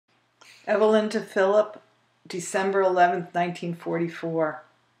Evelyn to Philip, December 11th, 1944.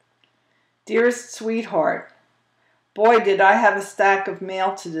 Dearest sweetheart, boy did I have a stack of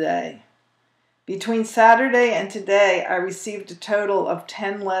mail today. Between Saturday and today, I received a total of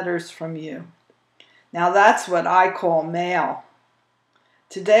 10 letters from you. Now that's what I call mail.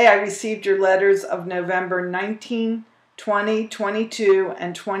 Today I received your letters of November 19, 20, 22,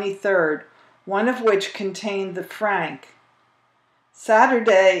 and 23rd, one of which contained the franc.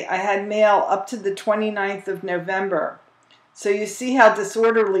 Saturday, I had mail up to the 29th of November, so you see how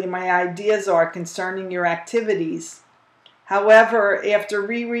disorderly my ideas are concerning your activities. However, after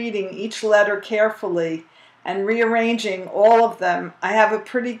rereading each letter carefully and rearranging all of them, I have a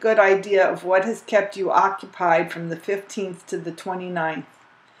pretty good idea of what has kept you occupied from the 15th to the 29th.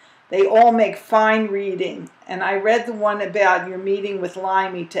 They all make fine reading, and I read the one about your meeting with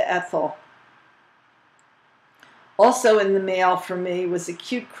Limey to Ethel. Also in the mail for me was a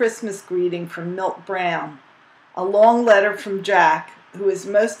cute Christmas greeting from Milt Brown, a long letter from Jack, who is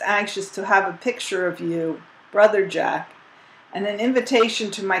most anxious to have a picture of you, Brother Jack, and an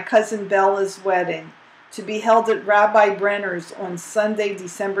invitation to my cousin Bella's wedding, to be held at Rabbi Brenner's on Sunday,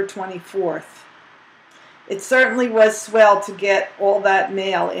 December 24th. It certainly was swell to get all that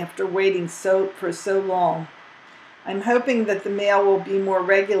mail after waiting for so long. I'm hoping that the mail will be more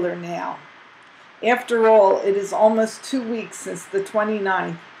regular now. After all, it is almost 2 weeks since the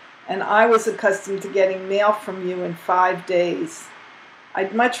 29th, and I was accustomed to getting mail from you in 5 days.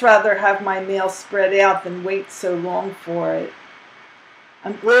 I'd much rather have my mail spread out than wait so long for it.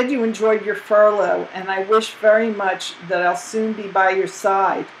 I'm glad you enjoyed your furlough, and I wish very much that I'll soon be by your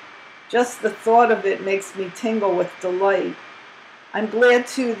side. Just the thought of it makes me tingle with delight. I'm glad,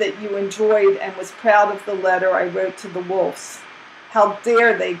 too, that you enjoyed and was proud of the letter I wrote to the Wolfs. How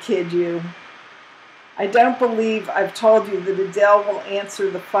dare they kid you? I don't believe I've told you that Adele will answer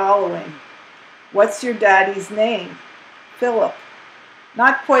the following. What's your daddy's name? Philip.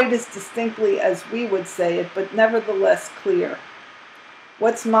 Not quite as distinctly as we would say it, but nevertheless clear.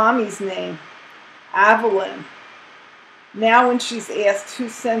 What's Mommy's name? Evelyn. Now when she's asked who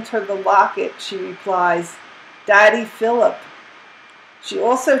sent her the locket, she replies, Daddy Philip. She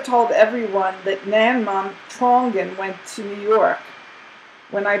also told everyone that Nan-Mom Trongen went to New York.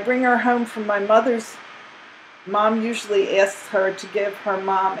 When I bring her home from my mother's, Mom usually asks her to give her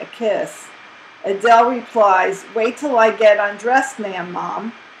mom a kiss. Adele replies, wait till I get undressed,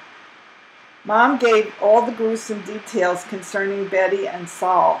 Mom. Mom gave all the gruesome details concerning Betty and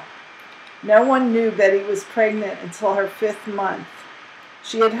Saul. No one knew Betty was pregnant until her 5th month.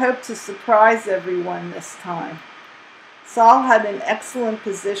 She had hoped to surprise everyone this time. Saul had an excellent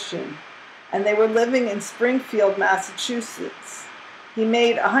position, and they were living in Springfield, Massachusetts. He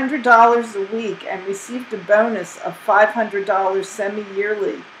made $100 a week and received a bonus of $500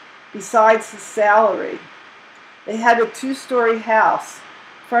 semi-yearly, besides his salary. They had a 2-story house,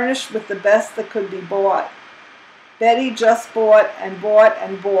 furnished with the best that could be bought. Betty just bought and bought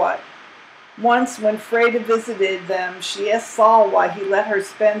and bought. Once, when Freda visited them, she asked Saul why he let her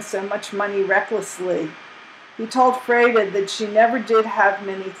spend so much money recklessly. He told Freda that she never did have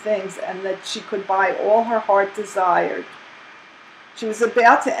many things and that she could buy all her heart desired. She was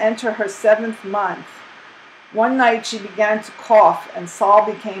about to enter her 7th month. One night she began to cough, and Saul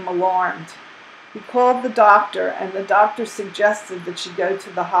became alarmed. He called the doctor, and the doctor suggested that she go to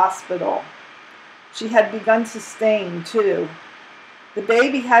the hospital. She had begun to stain, too. The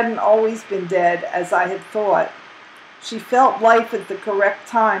baby hadn't always been dead, as I had thought. She felt life at the correct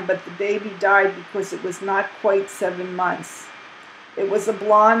time, but the baby died because it was not quite 7 months. It was a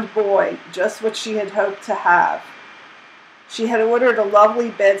blonde boy, just what she had hoped to have. She had ordered a lovely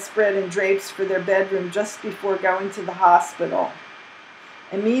bedspread and drapes for their bedroom just before going to the hospital.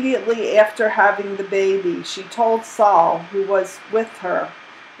 Immediately after having the baby, she told Saul, who was with her,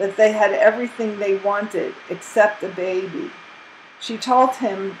 that they had everything they wanted except a baby. She told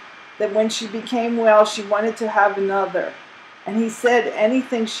him that when she became well, she wanted to have another, and he said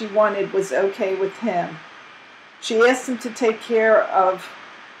anything she wanted was okay with him. She asked him to take care of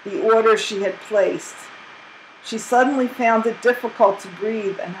the order she had placed. She suddenly found it difficult to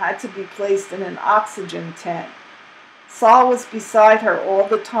breathe and had to be placed in an oxygen tent. Saul was beside her all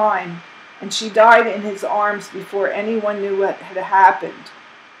the time, and she died in his arms before anyone knew what had happened,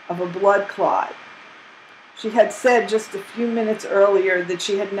 of a blood clot. She had said just a few minutes earlier that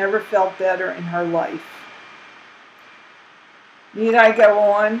she had never felt better in her life. Need I go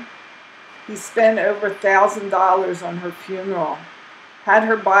on? He spent over $1,000 on her funeral, had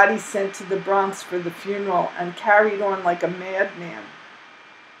her body sent to the Bronx for the funeral, and carried on like a madman.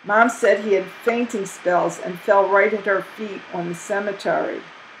 Mom said he had fainting spells and fell right at her feet on the cemetery.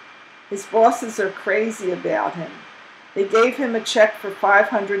 His bosses are crazy about him. They gave him a check for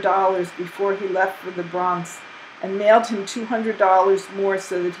 $500 before he left for the Bronx and mailed him $200 more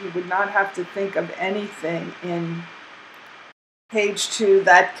so that he would not have to think of anything in page 2,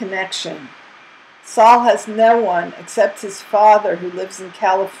 that connection. Saul has no one except his father, who lives in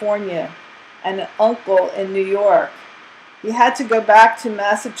California, and an uncle in New York. He had to go back to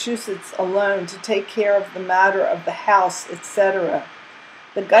Massachusetts alone to take care of the matter of the house, etc.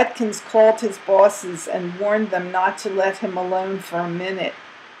 The Gutkins called his bosses and warned them not to let him alone for a minute.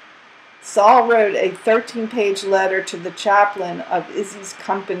 Saul wrote a 13-page letter to the chaplain of Izzy's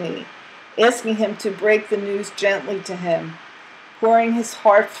company, asking him to break the news gently to him, pouring his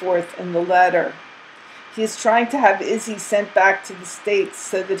heart forth in the letter. He is trying to have Izzy sent back to the States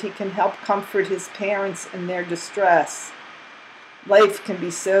so that he can help comfort his parents in their distress. Life can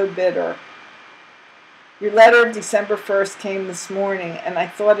be so bitter. Your letter of December 1st came this morning, and I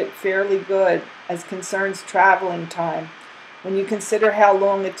thought it fairly good as concerns traveling time, when you consider how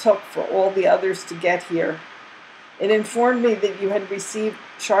long it took for all the others to get here. It informed me that you had received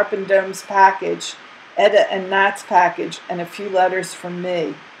Sharp and Dome's package, Etta and Nat's package, and a few letters from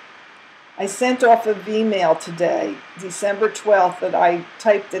me. I sent off a V-mail today, December 12th, that I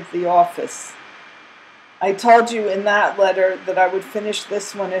typed at the office. I told you in that letter that I would finish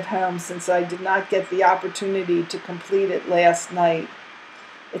this one at home since I did not get the opportunity to complete it last night.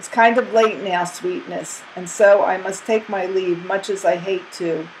 It's kind of late now, sweetness, and so I must take my leave, much as I hate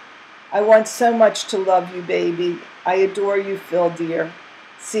to. I want so much to love you, baby. I adore you, Phil, dear.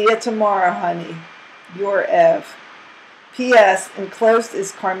 See you tomorrow, honey. Your Ev. P.S. Enclosed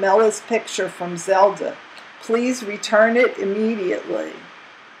is Carmela's picture from Zelda. Please return it immediately.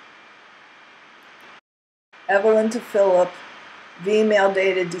 Evelyn to Philip, V-mail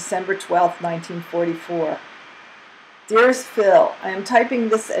dated December 12, 1944. Dearest Phil, I am typing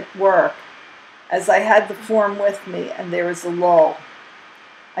this at work, as I had the form with me, and there is a lull.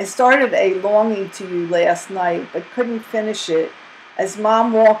 I started a longing to you last night, but couldn't finish it, as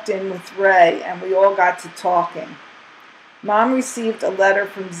Mom walked in with Ray, and we all got to talking. Mom received a letter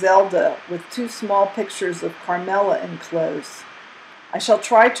from Zelda with 2 small pictures of Carmela enclosed. I shall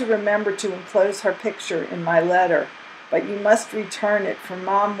try to remember to enclose her picture in my letter, but you must return it, for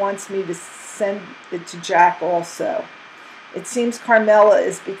Mom wants me to send it to Jack also. It seems Carmela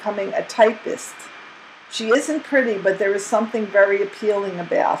is becoming a typist. She isn't pretty, but there is something very appealing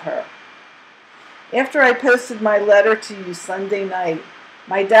about her. After I posted my letter to you Sunday night,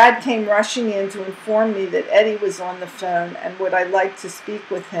 my dad came rushing in to inform me that Eddie was on the phone and would I like to speak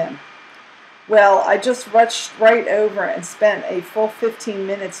with him. Well, I just rushed right over and spent a full 15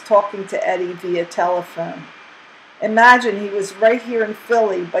 minutes talking to Eddie via telephone. Imagine he was right here in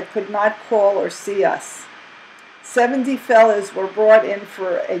Philly but could not call or see us. 70 fellows were brought in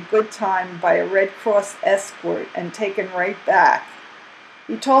for a good time by a Red Cross escort and taken right back.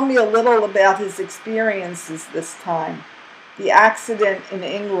 He told me a little about his experiences this time, the accident in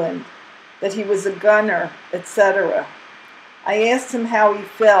England, that he was a gunner, etc. I asked him how he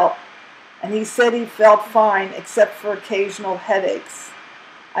felt, and he said he felt fine except for occasional headaches.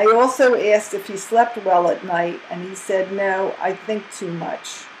 I also asked if he slept well at night, and he said, no, I think too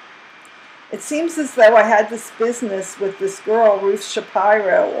much. It seems as though I had this business with this girl, Ruth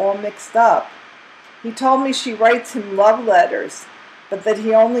Shapiro, all mixed up. He told me she writes him love letters, but that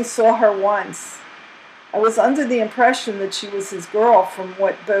he only saw her once. I was under the impression that she was his girl from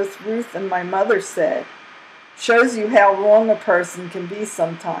what both Ruth and my mother said. Shows you how wrong a person can be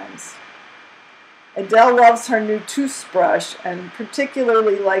sometimes. Adele loves her new toothbrush and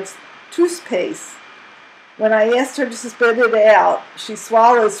particularly likes toothpaste. When I asked her to spit it out, she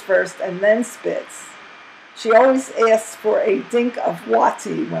swallows first and then spits. She always asks for a dink of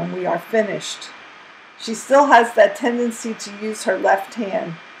wati when we are finished. She still has that tendency to use her left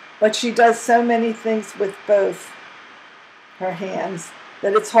hand, but she does so many things with both her hands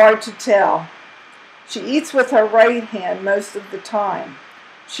that it's hard to tell. She eats with her right hand most of the time.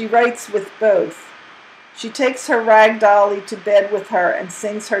 She writes with both. She takes her rag dolly to bed with her and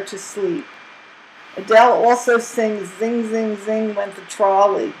sings her to sleep. Adele also sings Zing, Zing, Zing went the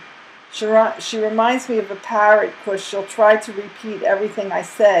trolley. She reminds me of a parrot because she'll try to repeat everything I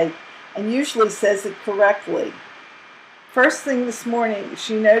say and usually says it correctly. First thing this morning,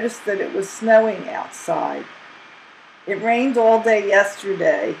 she noticed that it was snowing outside. It rained all day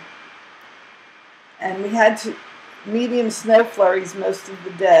yesterday, and we had medium snow flurries most of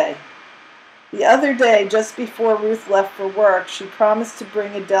the day. The other day, just before Ruth left for work, she promised to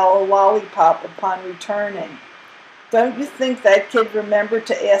bring Adele a lollipop upon returning. Don't you think that kid remembered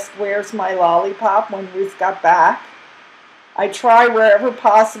to ask where's my lollipop when Ruth got back? I try wherever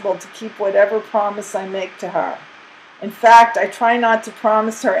possible to keep whatever promise I make to her. In fact, I try not to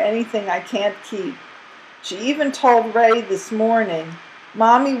promise her anything I can't keep. She even told Ray this morning,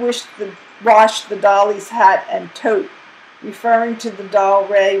 "Mommy washed the dolly's hat and tote," referring to the doll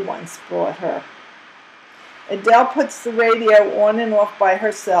Ray once brought her. Adele puts the radio on and off by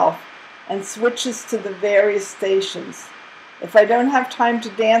herself and switches to the various stations. If I don't have time to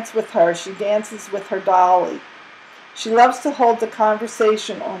dance with her, she dances with her dolly. She loves to hold the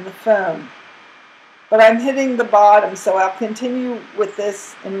conversation on the phone. But I'm hitting the bottom, so I'll continue with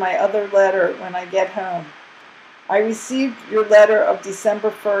this in my other letter when I get home. I received your letter of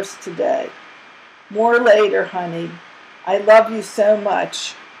December 1st today. More later, honey. I love you so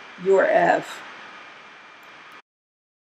much. Your Ev.